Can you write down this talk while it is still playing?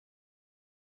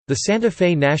The Santa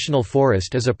Fe National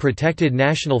Forest is a protected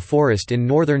national forest in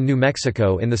northern New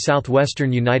Mexico in the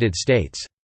southwestern United States.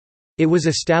 It was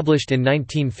established in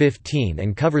 1915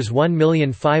 and covers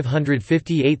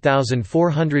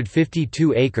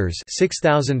 1,558,452 acres,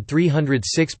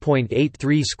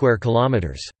 6,306.83 square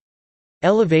kilometers.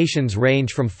 Elevations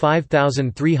range from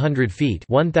 5,300 feet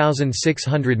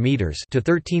 (1,600 meters) to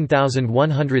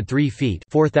 13,103 feet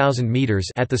 (4,000 meters)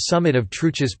 at the summit of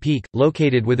Truchas Peak,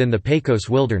 located within the Pecos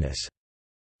Wilderness.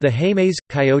 The Jemez,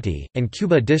 Coyote, and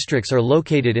Cuba districts are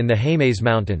located in the Jemez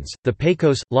Mountains, the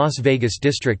Pecos, Las Vegas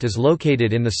district is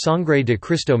located in the Sangre de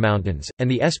Cristo Mountains,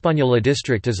 and the Española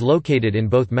district is located in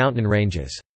both mountain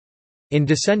ranges. In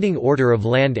descending order of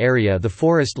land area, the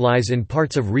forest lies in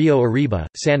parts of Rio Arriba,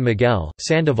 San Miguel,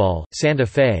 Sandoval, Santa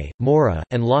Fe, Mora,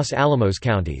 and Los Alamos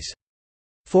counties.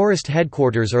 Forest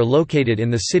headquarters are located in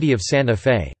the city of Santa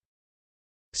Fe.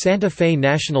 Santa Fe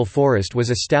National Forest was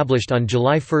established on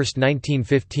July 1,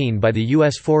 1915 by the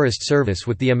U.S. Forest Service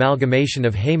with the amalgamation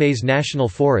of Jemez National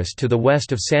Forest to the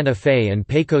west of Santa Fe and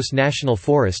Pecos National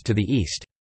Forest to the east.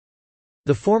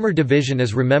 The former division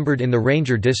is remembered in the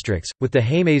Ranger districts, with the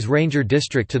Jemez Ranger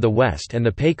District to the west and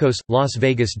the Pecos, Las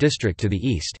Vegas District to the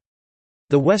east.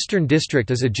 The Western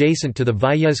District is adjacent to the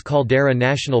Valles Caldera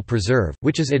National Preserve,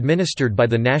 which is administered by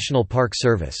the National Park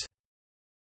Service.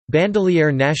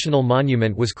 Bandelier National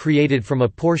Monument was created from a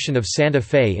portion of Santa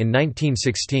Fe in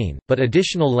 1916, but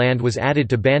additional land was added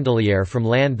to Bandelier from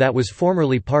land that was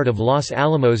formerly part of Los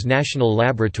Alamos National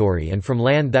Laboratory and from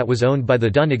land that was owned by the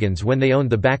Dunnigans when they owned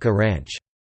the Baca Ranch.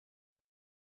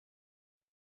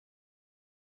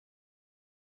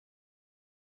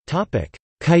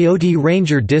 Coyote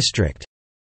Ranger District.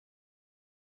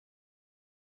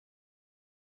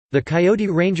 The Coyote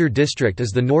Ranger District is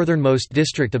the northernmost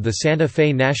district of the Santa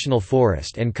Fe National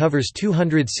Forest and covers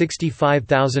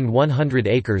 265,100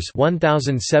 acres,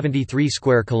 1,073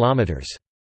 square kilometers.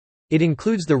 It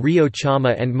includes the Rio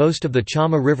Chama and most of the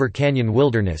Chama River Canyon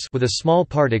Wilderness with a small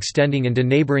part extending into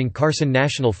neighboring Carson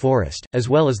National Forest, as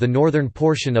well as the northern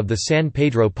portion of the San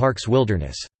Pedro Parks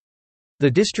Wilderness. The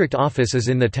district office is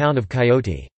in the town of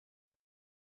Coyote.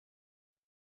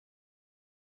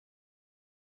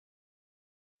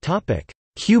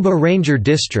 Cuba Ranger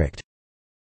District.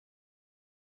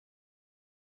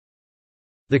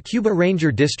 The Cuba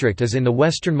Ranger District is in the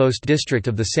westernmost district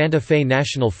of the Santa Fe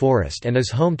National Forest and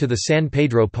is home to the San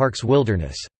Pedro Parks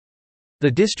Wilderness. The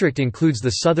district includes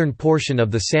the southern portion of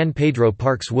the San Pedro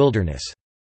Parks Wilderness.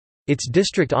 Its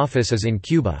district office is in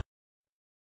Cuba.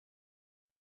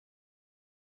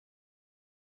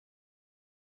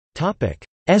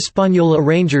 Española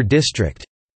Ranger District.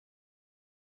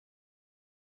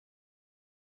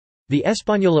 The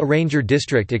Española Ranger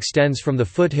District extends from the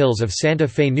foothills of Santa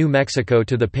Fe, New Mexico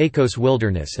to the Pecos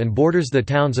Wilderness and borders the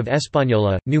towns of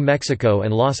Española, New Mexico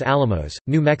and Los Alamos,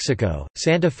 New Mexico.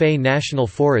 Santa Fe National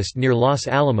Forest near Los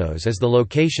Alamos is the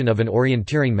location of an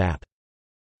orienteering map.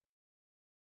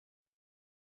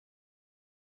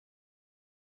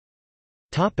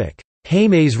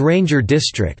 Jemez Ranger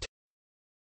District.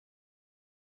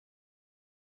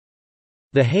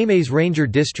 The Jemez Ranger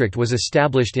District was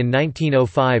established in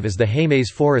 1905 as the Jemez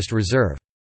Forest Reserve.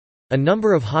 A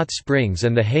number of hot springs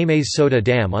and the Jemez Soda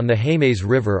Dam on the Jemez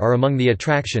River are among the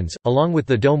attractions, along with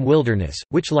the Dome Wilderness,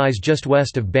 which lies just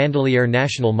west of Bandelier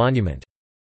National Monument.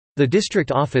 The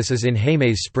district office is in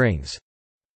Jemez Springs.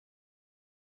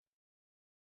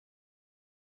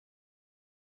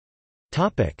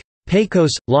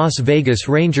 Pecos, Las Vegas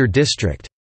Ranger District.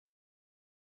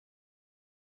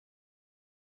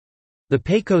 The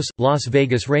Pecos, Las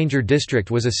Vegas Ranger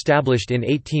District was established in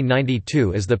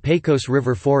 1892 as the Pecos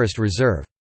River Forest Reserve.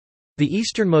 The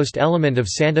easternmost element of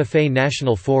Santa Fe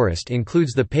National Forest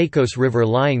includes the Pecos River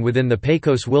lying within the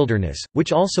Pecos Wilderness,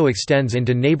 which also extends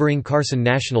into neighboring Carson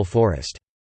National Forest.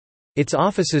 Its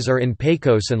offices are in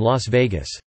Pecos and Las Vegas.